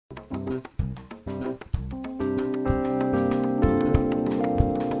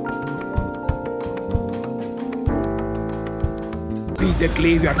the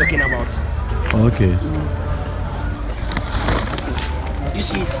clay we are talking about. Okay. You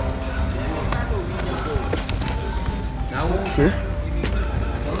see it? Okay.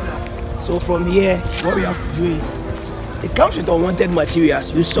 So from here, what we have to do is, it comes with unwanted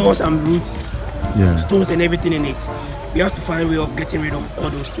materials. You saw some roots, stones and everything in it. We have to find a way of getting rid of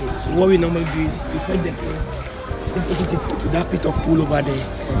all those things. So what we normally do is, we fetch the clay, we put it to that pit of pool over there.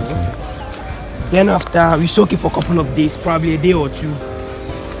 Then after, we soak it for a couple of days, probably a day or two.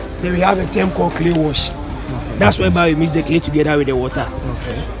 Then we have a term called clay wash. That's whereby we mix the clay together with the water.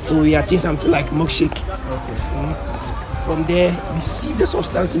 So we are taking something like milkshake. From there, we sieve the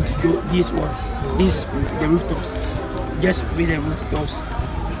substance into these ones, the rooftops. Just raise the rooftops,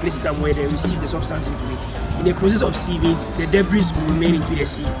 place it somewhere, then we sieve the substance into it. In the process of sieving, the debris will remain into the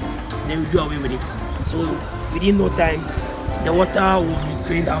sea. Then we do away with it. So within no time, the water will be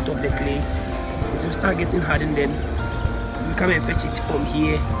drained out of the clay. So start getting hardened, then we come and fetch it from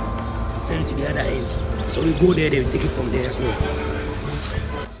here, send it to the other end. So we go there, then we take it from there as well.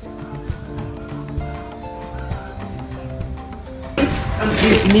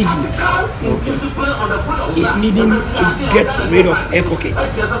 It's needing. It's needing to get rid of air pockets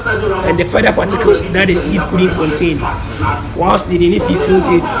and the feather particles that the sieve couldn't contain. Whilst needing, if you feel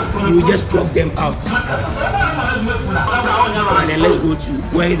taste, you will just pluck them out. And then let's go to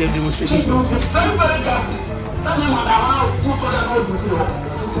where the demonstration goes to.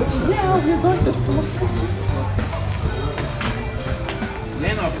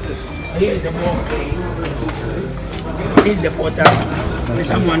 Here is the ball of clay. This is the potter. There's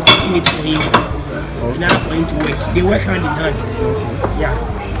someone cooking it for him. In order for him to work. They work hand in hand. Yeah.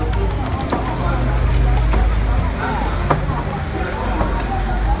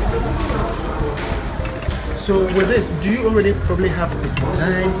 So with this, do you already probably have a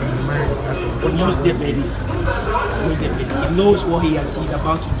design in mind as to what? Most definitely. He knows what he's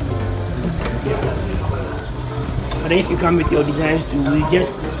about to do. Yeah. But then if you come with your designs too, we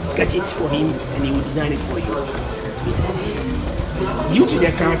just sketch it for him and he will design it for you. Due to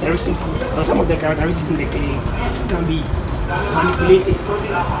the characteristics, or some of the characteristics in the clay can be manipulated.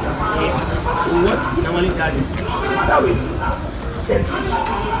 Yeah. So what he normally does is, he start with centering.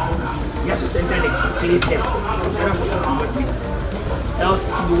 He has to center the clay first, in order for him to work with. Else it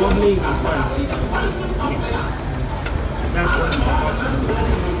will be wobbling in his hand. Yes. That's what he's about to do.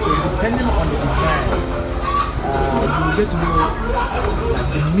 So depending on the design, you will get to know like,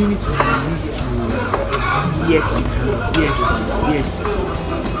 the minute you use to. Yes.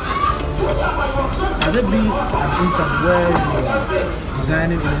 Has there been an instant where you are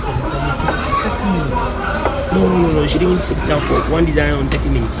designing in 30 minutes? No. She didn't sit down for one design on 30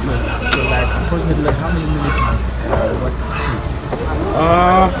 minutes. No. So like approximately like how many minutes must what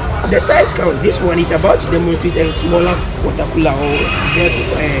the size count. This one is about to demonstrate a smaller water cooler or this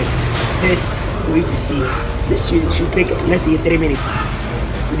for you to see. This should take, let's say, 3 minutes.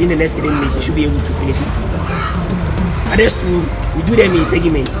 Within the next 3 minutes, you should be able to finish it. Others too, we do them in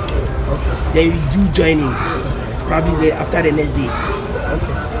segments. Then we do joining, probably after the next day.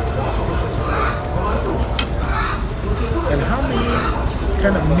 And how many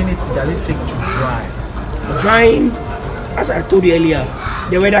kind of minutes does it take to dry? Drying, as I told you earlier,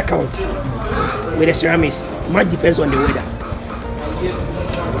 the weather counts with the ceramics. Much depends on the weather.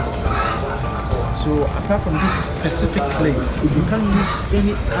 So apart from this specific clay, you can't use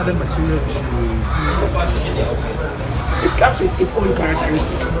any other material to do it. It comes with its own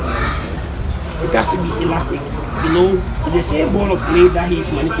characteristics. It has to be elastic. You know, it's the same ball of clay that he is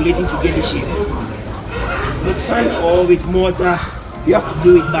manipulating to get the shape. With sand or with mortar, you have to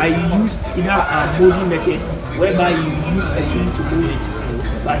do it by use either a molding method, whereby you use a tool to mold it.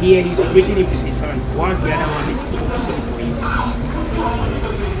 But here he's operating it with the sand, once the other one is cooking it for him.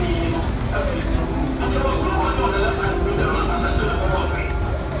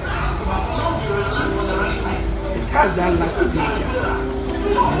 Has that elastic nature.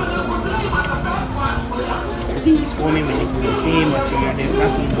 You see, it's forming with the same material, the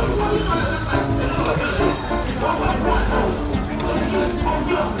elastic ball.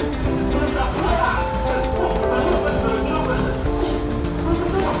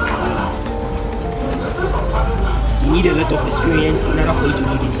 You need a lot of experience in order for you to do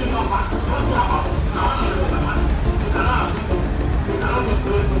this.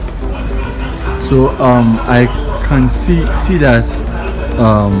 So I can see that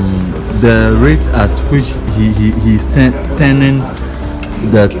the rate at which he's turning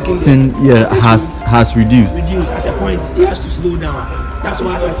the thing has reduced. At a point he has to slow down. That's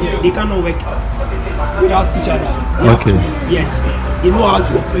why, as I said, they cannot work without each other. Okay. Yes, they know how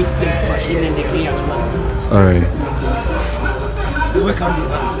to operate the machine and the clay as well. All right. They work hand in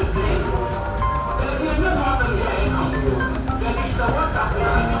hand.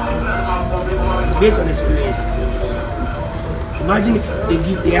 It's based on experience. Imagine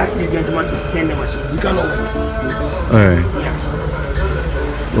if they ask this gentleman to turn the machine. You cannot work. Alright. Yeah.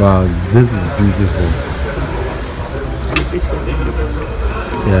 Wow, this is beautiful. And it fits perfectly.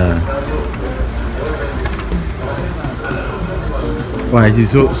 Yeah. Wow, I see.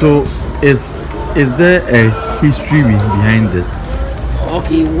 So is there a history behind this?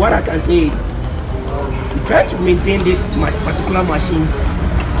 Okay, what I can say is we try to maintain this particular machine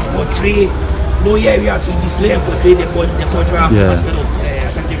to portray. No, yeah, we have to display and portray the cultural aspect of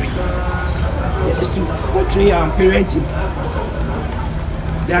Pottery. This is to portray parenting.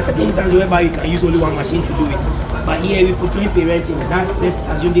 There are certain instances whereby you can use only one machine to do it. But here we portray parenting. Let's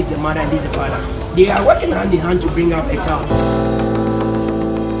assume this is the mother and this is the father. They are working hand in hand to bring up a child.